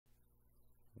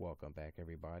Welcome back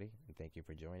everybody, and thank you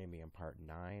for joining me in part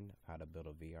 9 of how to build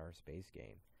a VR space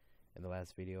game. In the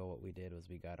last video, what we did was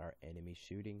we got our enemy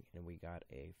shooting and we got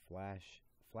a flash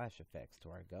effects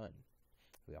to our gun.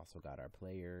 We also got our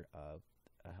player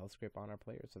a health script on our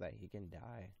player so that he can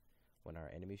die when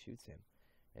our enemy shoots him.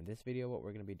 In this video, what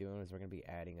we're going to be doing is we're going to be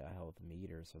adding a health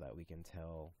meter so that we can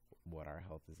tell what our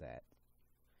health is at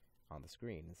on the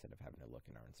screen instead of having to look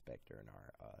in our inspector and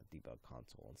our debug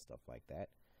console and stuff like that.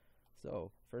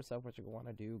 So first up, what you're going to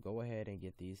want to do, go ahead and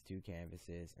get these two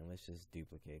canvases and let's just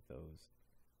duplicate those.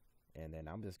 And then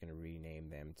I'm just going to rename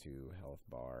them to health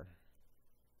bars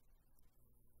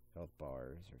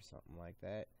or something like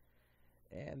that.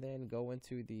 And then go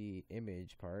into the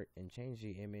image part and change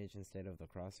the image instead of the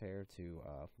crosshair to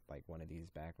like one of these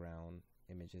background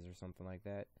images or something like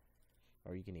that.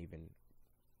 Or you can even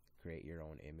create your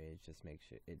own image. Just make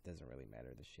sure it doesn't really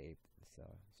matter the shape. So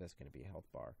it's just going to be a health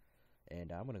bar.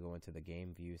 And I'm going to go into the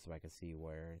game view so I can see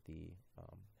where the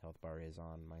health bar is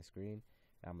on my screen.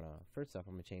 I'm going to, first off,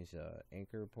 I'm going to change the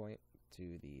anchor point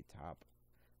to the top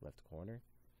left corner.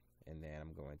 And then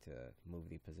I'm going to move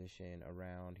the position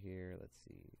around here. Let's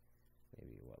see,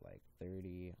 maybe what, like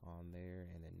 30 on there,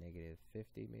 and then negative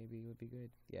 50 maybe would be good.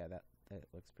 Yeah, that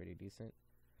looks pretty decent.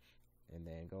 And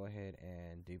then go ahead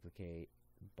and duplicate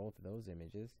both of those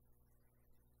images.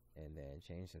 And then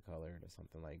change the color to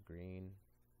something like green.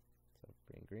 So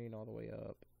bring green all the way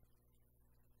up.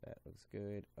 That looks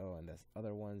good. Oh, and this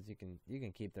other ones you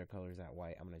can keep their colors at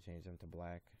white. I'm gonna change them to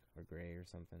black or gray or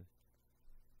something.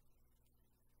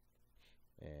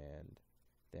 And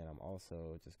then I'm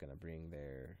also just gonna bring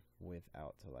their width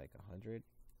out to like 100.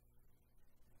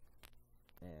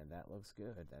 And that looks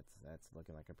good. That's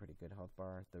looking like a pretty good health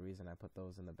bar. The reason I put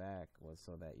those in the back was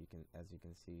so that you can, as you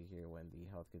can see here, when the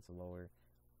health gets lower,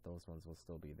 those ones will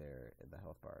still be there. The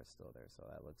health bar is still there, so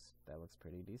that looks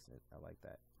pretty decent. I like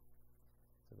that.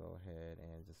 So go ahead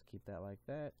and just keep that like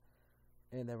that.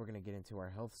 And then we're gonna get into our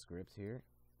health script here.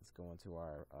 Let's go into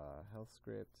our health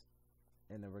script,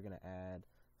 and then we're gonna add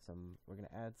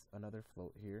another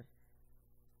float here.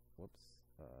 Whoops.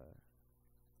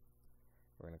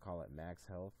 We're gonna call it max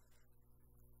health.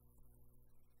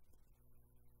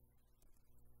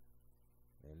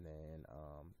 And then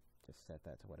just set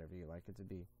that to whatever you like it to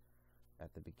be.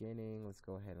 At the beginning, let's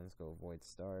go ahead and let's go void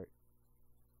start.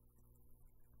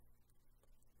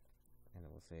 And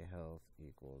we'll say health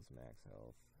equals max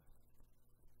health.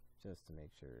 Just to make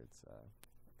sure it's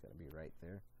gonna be right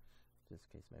there. Just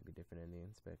in case it might be different in the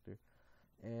inspector.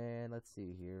 And let's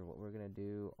see here what we're gonna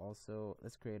do. Also,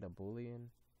 let's create a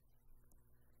boolean.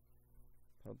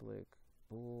 Public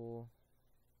bool.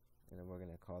 And then we're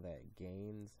gonna call that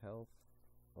gains health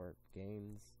or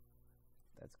gains.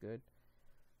 That's good.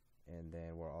 And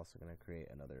then we're also going to create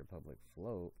another public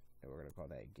float, and we're going to call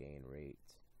that gain rate.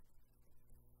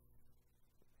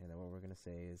 And then what we're going to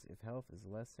say is if health is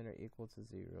less than or equal to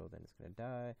 0, then it's going to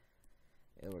die.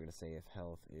 And we're going to say if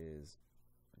health is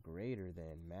greater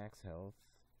than max health,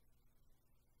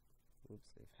 if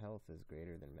health is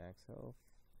greater than max health,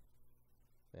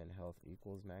 then health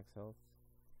equals max health.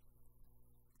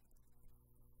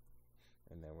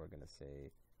 And then we're going to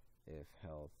say if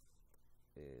health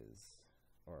is,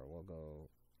 or we'll go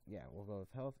if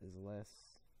health is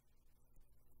less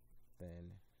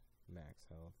than max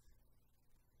health,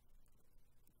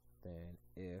 then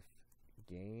if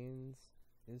gains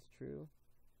is true,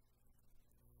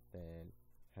 then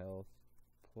health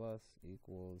plus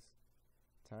equals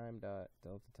time dot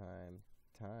delta time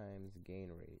times gain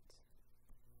rate.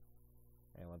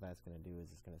 And what that's going to do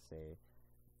is it's going to say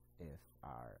if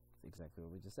exactly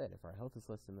what we just said, if our health is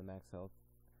less than the max health,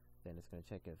 then it's going to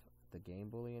check if the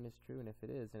gain boolean is true, and if it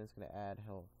is, then it's going to add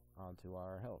health onto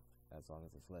our health as long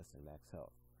as it's less than max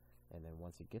health. And then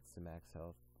once it gets to max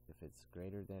health, if it's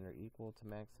greater than or equal to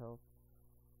max health,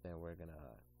 then we're going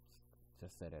to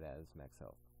just set it as max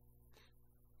health.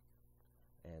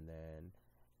 And then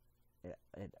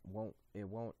it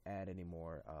won't add any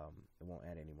more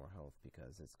health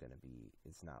because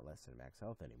it's not less than max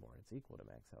health anymore. It's equal to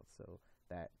max health. So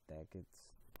that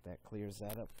clears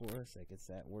that up for us. That gets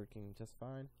that working just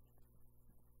fine.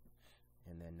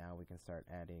 And then now we can start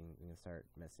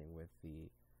messing with the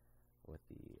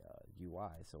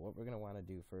UI. So what we're going to want to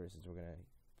do first is we're going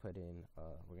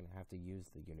to have to use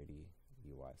the Unity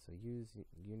UI. So use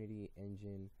Unity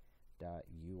engine.ui,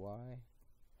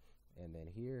 and then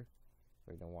here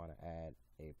we're going to want to add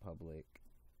a public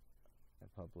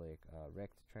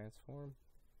rect transform.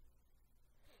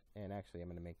 And actually I'm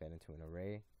going to make that into an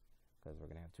array because we're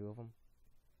going to have two of them.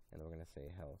 And we're going to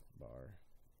say health bar.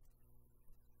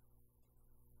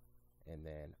 And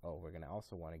then, oh, we're going to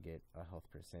also want to get a health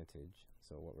percentage.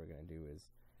 So what we're going to do is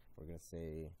we're going to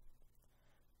say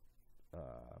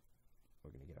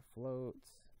we're going to get a float,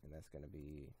 and that's going to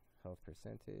be health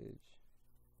percentage.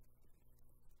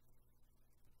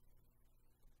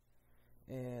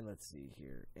 And let's see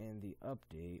here. In the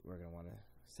update, we're going to want to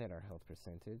set our health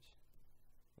percentage.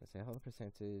 Let's say health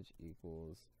percentage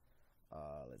equals,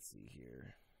 let's see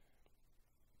here.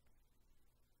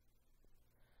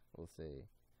 We'll say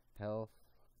health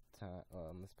time,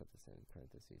 let's put this in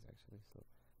parentheses actually. So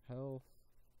health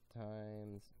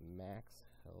times max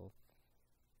health.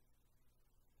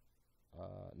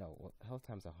 No, health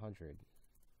times 100.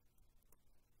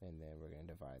 And then we're going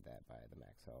to divide that by the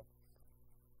max health,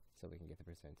 so we can get the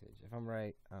percentage. If I'm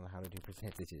right on how to do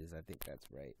percentages, I think that's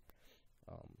right.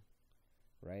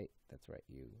 Right? That's right.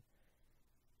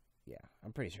 Yeah,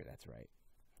 I'm pretty sure that's right.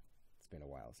 It's been a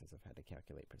while since I've had to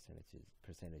calculate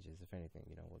percentages. If anything,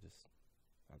 I'll just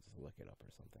look it up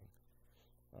or something.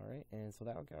 All right, and so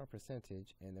that'll get our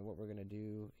percentage. And then what we're gonna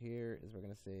do here is we're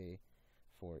gonna say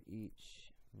for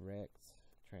each rect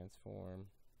transform,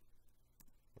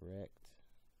 rect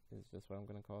is just what I'm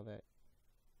gonna call that,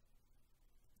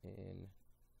 in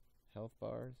health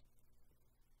bars,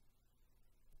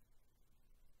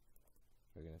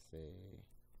 we're gonna say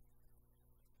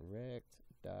rect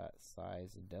dot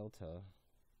size delta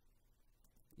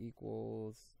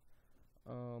equals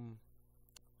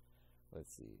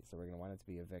let's see, so we're gonna want it to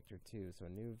be a vector 2, so a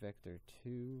new vector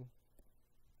 2,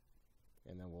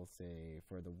 and then we'll say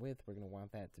for the width we're gonna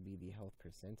want that to be the health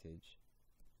percentage,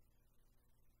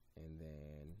 and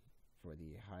then for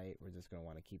the height we're just gonna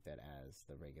want to keep that as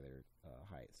the regular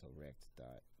height, so rect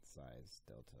dot size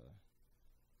delta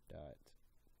dot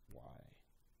y.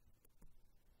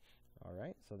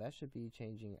 Alright, so that should be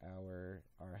changing our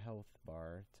health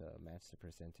bar to match the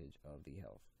percentage of the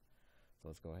health. So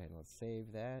let's go ahead and let's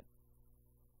save that,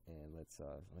 and let's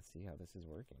see how this is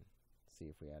working. See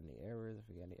if we had any errors. If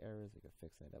we got any errors, we can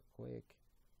fix that up quick.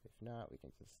 If not, we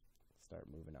can just start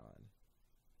moving on.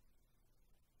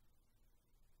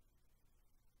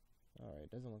 Alright,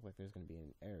 doesn't look like there's going to be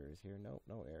any errors here. Nope,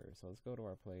 no errors. So let's go to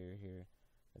our player here.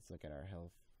 Let's look at our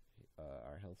health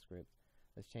script.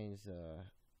 Let's change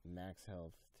max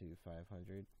health to 500,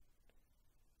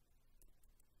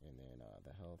 and then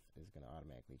the health is going to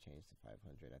automatically change to 500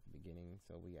 at the beginning,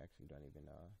 so we actually don't even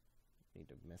need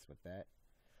to mess with that.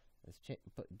 Let's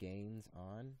put gains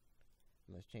on,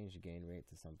 and let's change the gain rate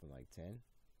to something like 10,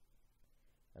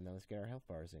 and then let's get our health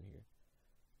bars in here.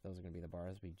 Those are going to be the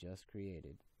bars we just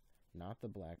created, not the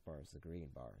black bars, the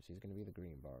green bars. These are going to be the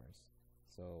green bars.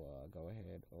 So go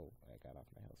ahead, oh, I got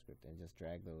off my health script, and just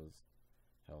drag those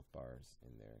health bars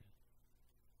in there.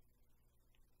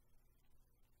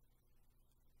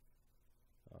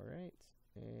 Alright,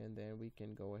 and then we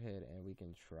can go ahead and we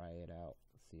can try it out,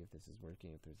 see if this is working,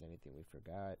 if there's anything we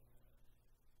forgot.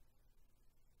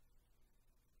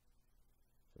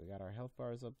 So we got our health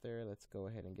bars up there. Let's go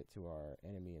ahead and get to our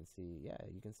enemy and see. Yeah,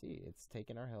 you can see it's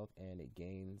taking our health and it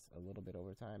gains a little bit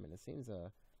over time, and it seems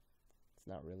it's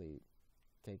not really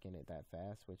taking it that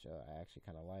fast, which I actually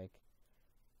kind of like,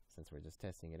 since we're just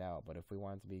testing it out. But if we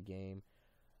want it to be a game,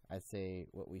 I'd say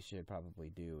what we should probably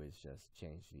do is just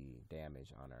change the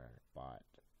damage on our bot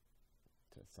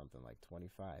to something like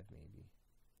 25 maybe.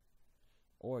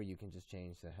 Or you can just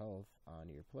change the health on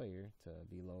your player to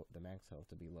be low, the max health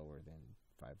to be lower than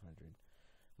 500.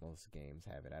 Most games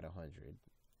have it at 100.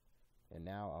 And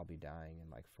now I'll be dying in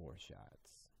like 4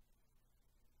 shots.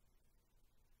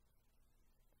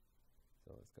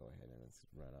 So let's go ahead and let's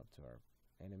run up to our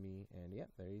enemy, and yep,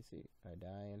 there you see I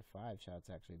die in 5 shots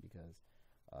actually, because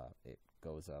it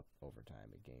goes up over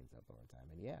time, it gains up over time.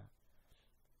 And yeah,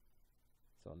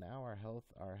 so now our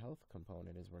health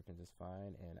component is working just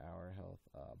fine, and our health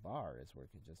bar is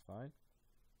working just fine.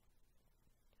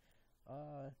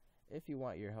 If you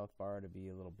want your health bar to be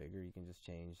a little bigger, you can just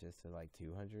change this to like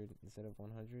 200 instead of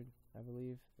 100, I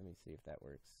believe. Let me see if that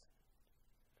works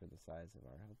for the size of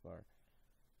our health bar.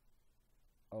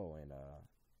 Oh, and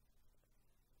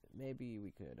maybe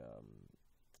we could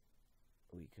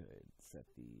set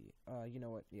the you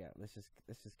know what, yeah, let's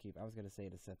just keep, I was gonna say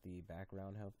to set the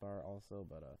background health bar also,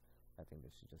 but I think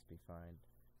this should just be fine.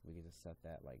 We can just set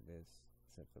that like this,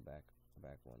 set the back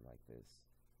one like this,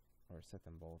 or set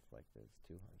them both like this,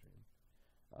 200.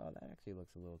 That actually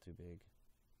looks a little too big.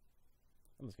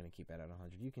 I'm just gonna keep that at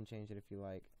 100. You can change it if you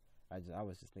like. I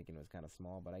was just thinking it was kind of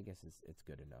small, but I guess it's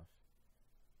good enough.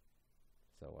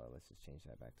 So let's just change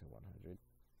that back to 100.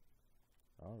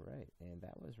 Alright, and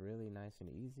that was really nice and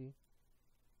easy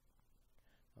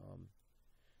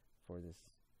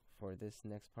for this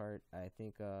next part, I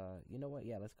think, you know what?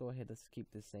 Yeah, let's go ahead. Let's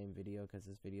keep this same video because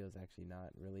this video is actually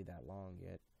not really that long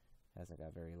yet. Hasn't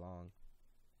got very long.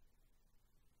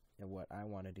 And what I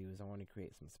want to do is I want to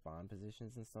create some spawn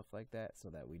positions and stuff like that so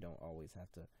that we don't always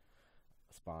have to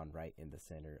spawn right in the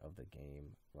center of the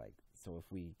game. Like, so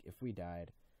if we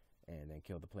died and then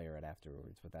killed the player right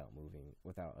afterwards without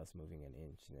us moving an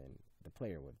inch, then the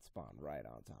player would spawn right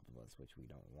on top of us, which we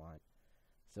don't want.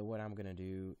 So what I'm gonna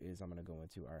do is I'm gonna go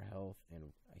into our health,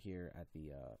 and here at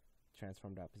the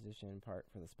transform dot position part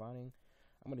for the spawning,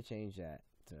 I'm gonna change that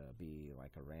to be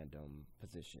like a random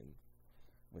position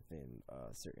within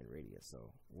a certain radius.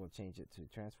 So we'll change it to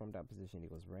transform dot position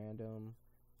equals random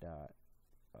dot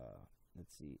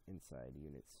let's see, inside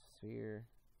unit sphere,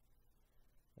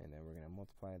 and then we're gonna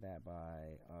multiply that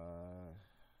by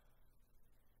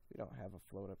we don't have a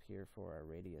float up here for our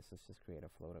radius. Let's just create a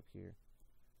float up here.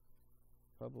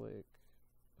 Public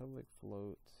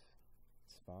float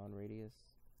spawn radius,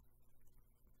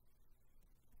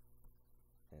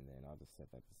 and then I'll just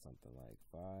set that to something like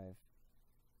 5.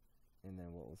 And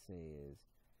then what we'll say is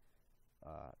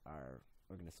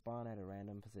we're going to spawn at a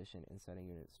random position inside a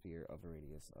unit sphere of a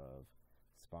radius of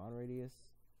spawn radius.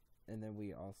 And then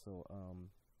we also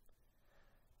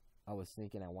I was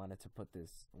thinking I wanted to put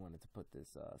this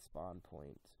spawn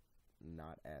point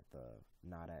not at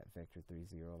vector 30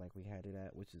 like we had it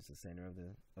at, which is the center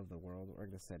of the world. We're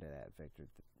going to set it at vector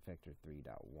 3.1.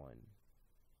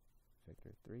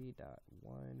 Vector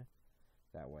 3.1.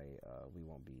 That way we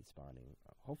won't be spawning,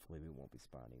 hopefully we won't be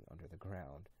spawning under the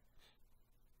ground.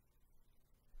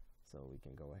 So we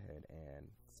can go ahead and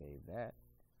save that.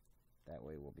 That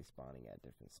way we'll be spawning at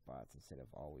different spots instead of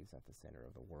always at the center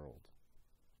of the world.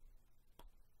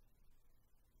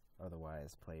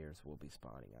 Otherwise, players will be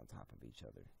spawning on top of each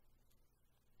other.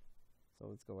 So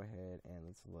let's go ahead and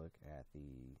let's look at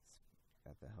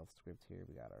the health script here.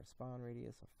 We got our spawn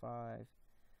radius of 5.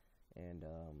 And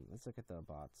let's look at the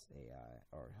bot's AI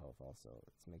or health also.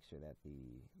 Let's make sure that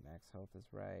the max health is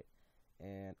right.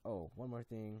 And oh, one more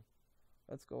thing.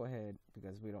 Let's go ahead,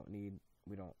 because we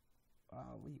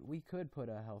could put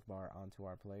a health bar onto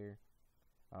our player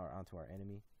or onto our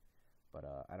enemy, but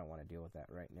I don't want to deal with that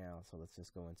right now. So let's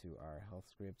just go into our health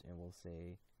script, and we'll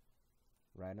say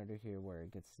right under here where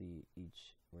it gets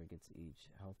each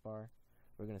health bar,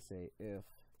 we're gonna say if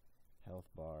health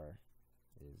bar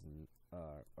is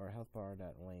or health bar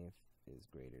dot length is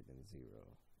greater than 0,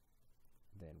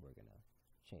 then we're gonna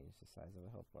change the size of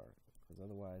the health bar, because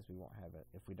otherwise we won't have it.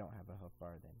 If we don't have a health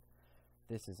bar, then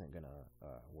this isn't gonna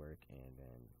work, and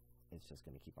then it's just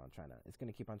gonna keep on trying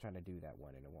to do that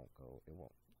one, and it won't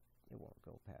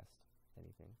go past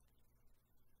anything.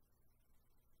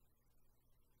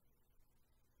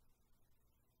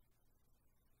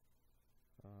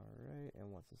 Alright,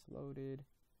 and once it's loaded,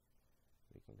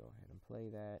 we can go ahead and play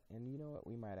that. And you know what,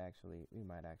 we might actually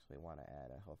want to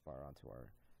add a health bar onto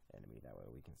our enemy, that way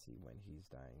we can see when he's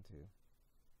dying too.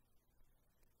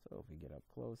 So if we get up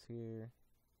close here,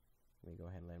 let me go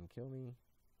ahead and let him kill me,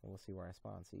 and we'll see where I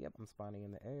spawn. See, yep, I'm spawning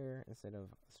in the air instead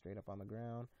of straight up on the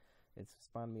ground. It's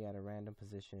spawned me at a random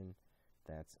position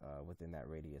that's within that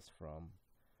radius from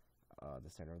the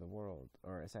center of the world,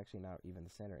 or it's actually not even the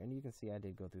center. And you can see I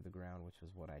did go through the ground, which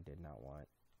was what I did not want.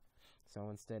 So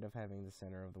instead of having the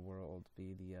center of the world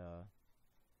be the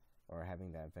or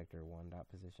having that vector 1 dot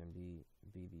position be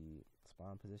the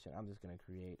spawn position, I'm just going to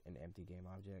create an empty game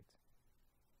object.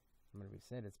 I'm going to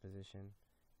reset its position,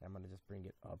 and I'm going to just bring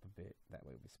it up a bit. That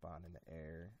way we spawn in the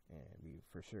air, and we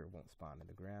for sure won't spawn in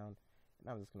the ground. And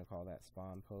I'm just going to call that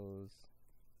spawn pose.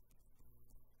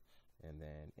 And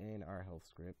then in our health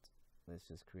script, let's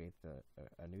just create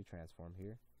a new transform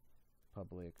here,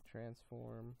 public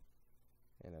transform,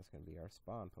 and that's going to be our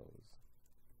spawn pose.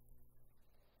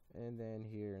 And then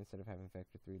here, instead of having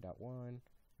vector 3.1,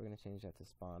 we're going to change that to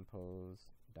spawn pose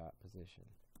dot position.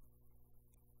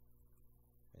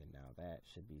 And now that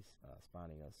should be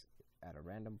spawning us at a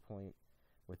random point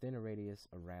within a radius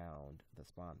around the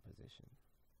spawn position.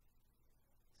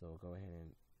 So go ahead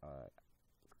and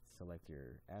select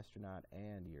your astronaut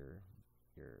and your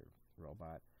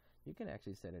robot. You can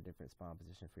actually set a different spawn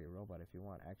position for your robot if you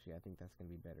want. Actually, I think that's going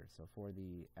to be better. So for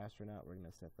the astronaut, we're going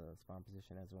to set the spawn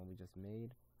position as the one we just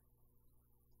made.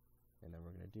 And then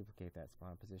we're going to duplicate that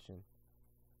spawn position.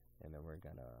 And then we're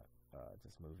going to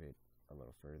just move it a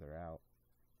little further out.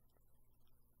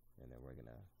 And then we're going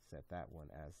to set that one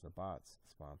as the bot's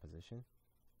spawn position.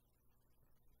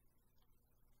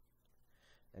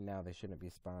 And now they shouldn't be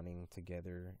spawning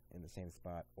together in the same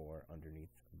spot or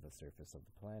underneath the surface of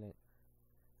the planet.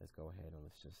 Let's go ahead and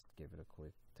let's just give it a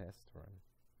quick test run.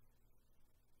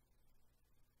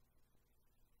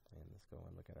 And let's go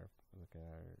and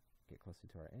get closer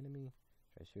to our enemy.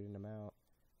 Try shooting him out.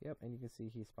 Yep, and you can see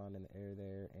he spawned in the air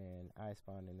there, and I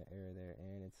spawned in the air there,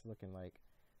 and it's looking like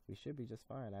we should be just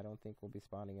fine. I don't think we'll be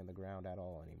spawning in the ground at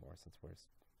all anymore, since it's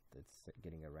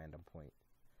getting a random point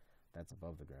that's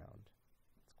above the ground.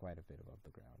 It's quite a bit above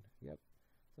the ground. Yep.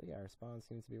 So yeah, our spawn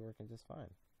seems to be working just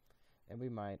fine. And we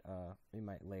might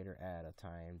later add a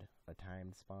timed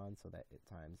spawn, so that it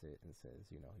times it and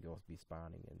says, you know, you'll be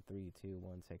spawning in 3, 2,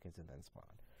 1 seconds and then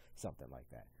spawn, something like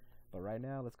that. But right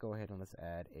now, let's go ahead and let's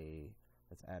add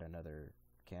another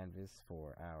canvas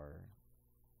for our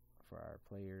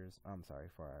players.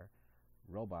 For our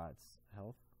robots'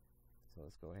 health. So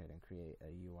let's go ahead and create a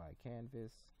UI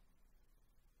canvas,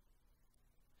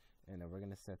 and then we're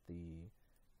gonna set the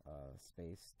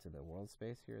space to the world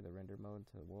space here, the render mode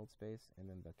to the world space, and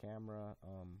then the camera.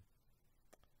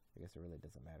 I guess it really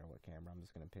doesn't matter what camera. I'm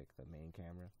just gonna pick the main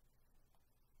camera,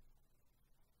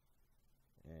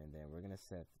 and then we're gonna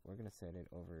set it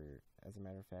over. As a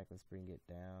matter of fact, let's bring it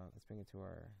down. Let's bring it to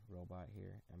our robot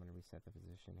here. I'm gonna reset the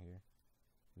position here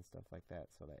and stuff like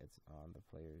that, so that it's on the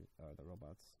player or the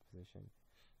robot's position.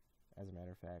 As a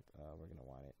matter of fact, we're gonna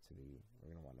want it to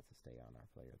stay on our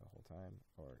player the whole time,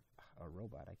 or our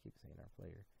robot. I keep saying our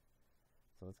player.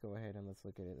 So let's go ahead and let's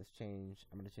look at it.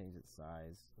 I'm gonna change its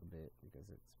size a bit because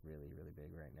it's really, really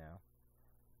big right now.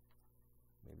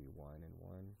 Maybe 1 and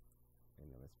 1,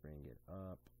 and then let's bring it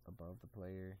up above the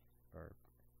player or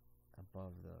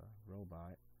above the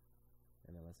robot,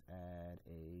 and then let's add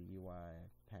a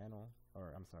UI panel,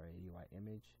 or I'm sorry, a UI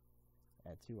image.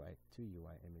 Add two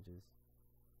UI images.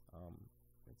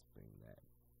 Let's bring back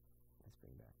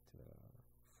to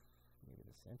maybe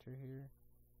the center here.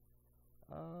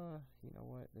 You know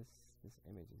what? This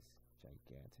image is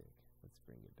gigantic. Let's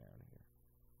bring it down here.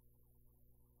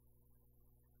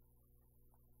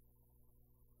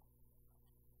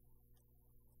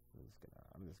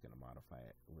 I'm just gonna modify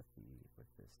it with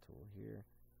this tool here.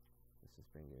 Let's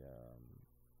just bring it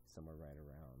somewhere right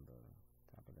around the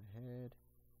top of the head.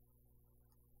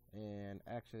 And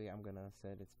actually, I'm gonna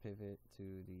set its pivot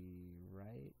to the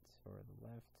right or the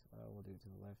left. We'll do it to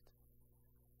the left.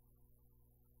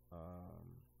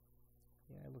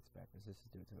 Yeah, it looks backwards. Let's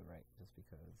just do it to the right, just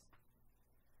because.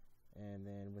 And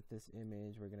then with this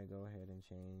image, we're gonna go ahead and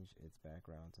change its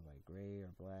background to like gray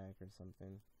or black or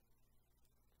something.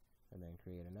 And then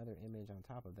create another image on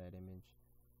top of that image,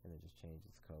 and then just change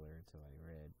its color to like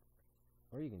red.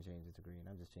 Or you can change it to green.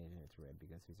 I'm just changing it to red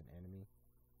because he's an enemy.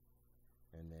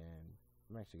 And then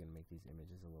I'm actually going to make these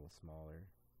images a little smaller.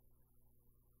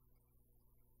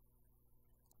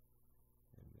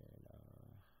 And then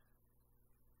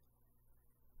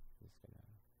just going to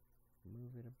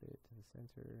move it a bit to the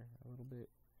center a little bit.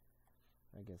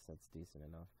 I guess that's decent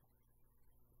enough.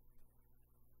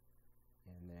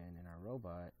 And then in our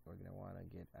robot, we're going to want to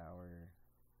get our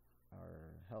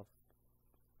health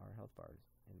bars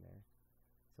in there.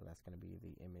 So that's going to be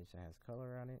the image that has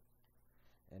color on it.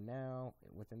 And now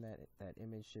within that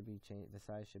image should be the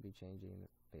size should be changing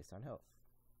based on health.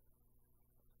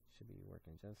 Should be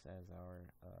working just as our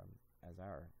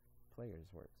players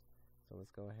works. So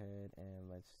let's go ahead and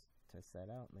let's test that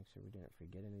out. Make sure we didn't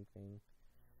forget anything.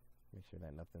 Make sure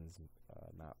that nothing's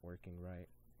not working right.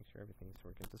 Make sure everything's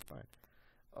working just fine.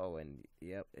 Oh, and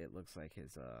yep, it looks like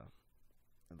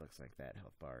that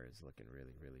health bar is looking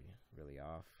really, really, really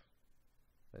off.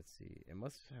 Let's see. It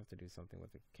must have to do something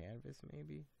with the canvas,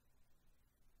 maybe.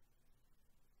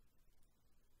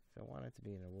 So I want it to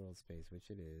be in a world space, which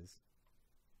it is.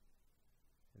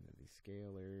 And then the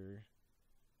scalar.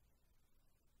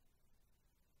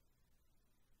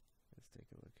 Let's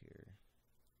take a look here.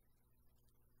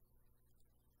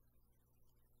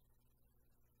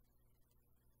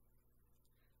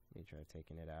 Let me try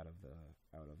taking it out of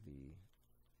the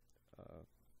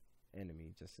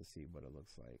enemy just to see what it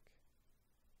looks like.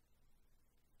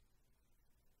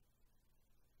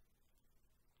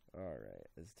 Alright,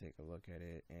 let's take a look at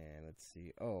it and let's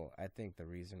see. Oh, I think the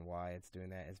reason why it's doing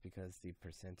that is because the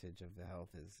percentage of the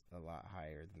health is a lot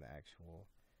higher than the actual.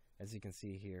 As you can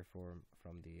see here from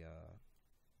the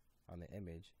on the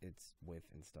image, its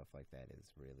width and stuff like that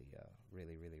is really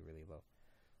really low.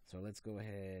 So let's go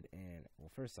ahead and, well,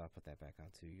 first off, put that back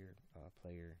onto your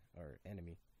player or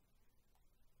enemy.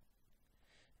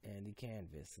 And the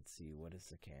canvas, let's see, what is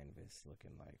the canvas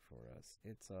looking like for us?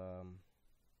 It's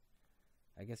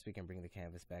I guess we can bring the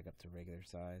canvas back up to regular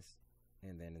size,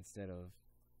 and then instead of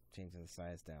changing the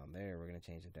size down there, we're gonna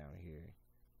change it down here.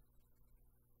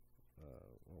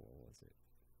 What was it?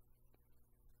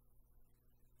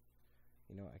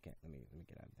 You know, I can't. Let me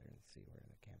get out of there and see where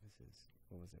the canvas is.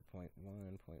 What was it?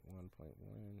 0.1, 0.1,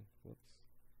 0.1. Whoops.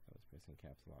 I was pressing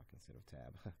caps lock instead of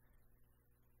tab.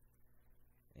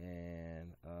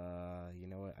 And you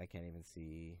know what? I can't even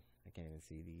see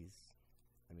these.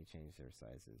 Let me change their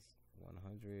sizes.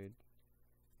 100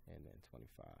 and then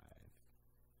 25.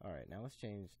 All right, now let's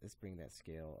bring that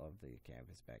scale of the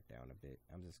canvas back down a bit.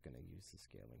 I'm just going to use the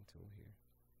scaling tool here.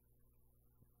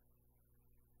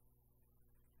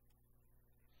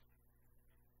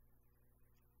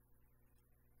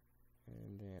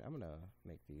 And then I'm going to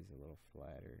make these a little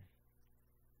flatter.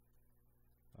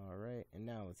 All right, and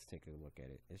now let's take a look at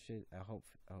it. It should, I hope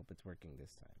it's working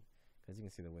this time, because you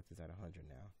can see the width is at 100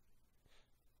 now.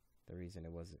 The reason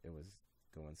it was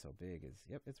going so big is,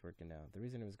 yep, it's working now. The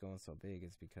reason it was going so big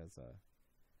is because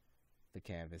the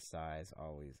canvas size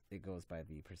it goes by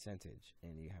the percentage,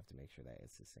 and you have to make sure that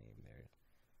it's the same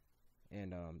there.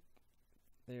 And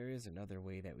there is another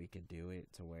way that we could do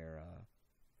it to where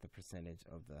the percentage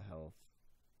of the health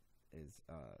is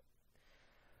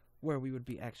where we would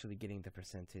be actually getting the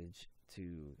percentage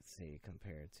to, say,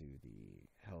 compared to the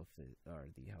health or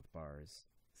the health bar's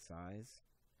size.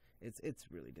 It's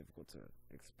really difficult to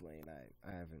explain.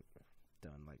 I haven't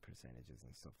done like percentages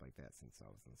and stuff like that since I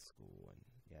was in school, and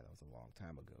yeah, that was a long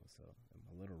time ago, so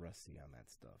I'm a little rusty on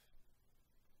that stuff.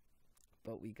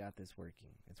 But we got this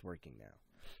working. It's working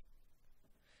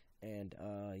now. And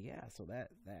yeah, so that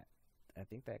I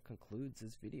think that concludes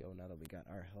this video. Now that we got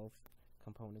our health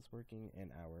components working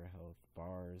and our health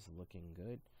bars looking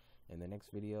good, in the next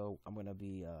video I'm going to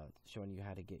be showing you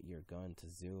how to get your gun to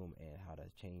zoom and how to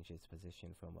change its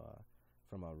position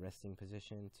from a resting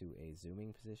position to a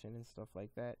zooming position and stuff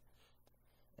like that,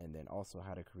 and then also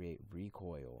how to create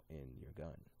recoil in your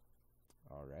gun.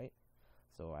 Alright,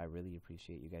 so I really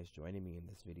appreciate you guys joining me in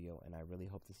this video, and I really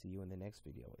hope to see you in the next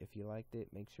video. If you liked it,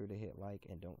 make sure to hit like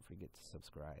and don't forget to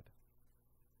subscribe.